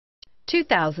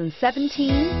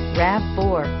2017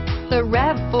 RAV4. The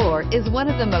RAV4 is one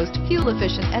of the most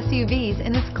fuel-efficient SUVs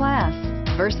in its class.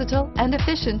 Versatile and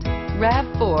efficient,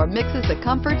 RAV4 mixes the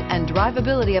comfort and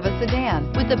drivability of a sedan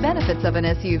with the benefits of an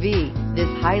SUV. This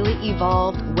highly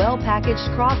evolved, well-packaged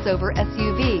crossover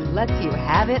SUV lets you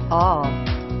have it all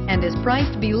and is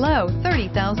priced below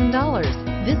 $30,000.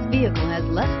 This vehicle has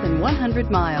less than 100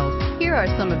 miles. Here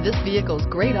are some of this vehicle's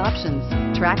great options: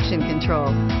 traction control,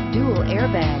 dual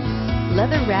airbags,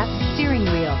 leather-wrapped steering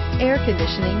wheel, air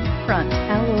conditioning, front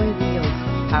alloy wheels,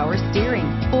 power steering,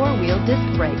 four-wheel disc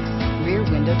brakes, rear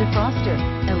window defroster,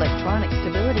 electronic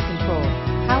stability control,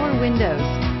 power windows.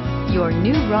 Your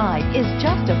new ride is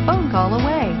just a phone call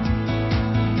away.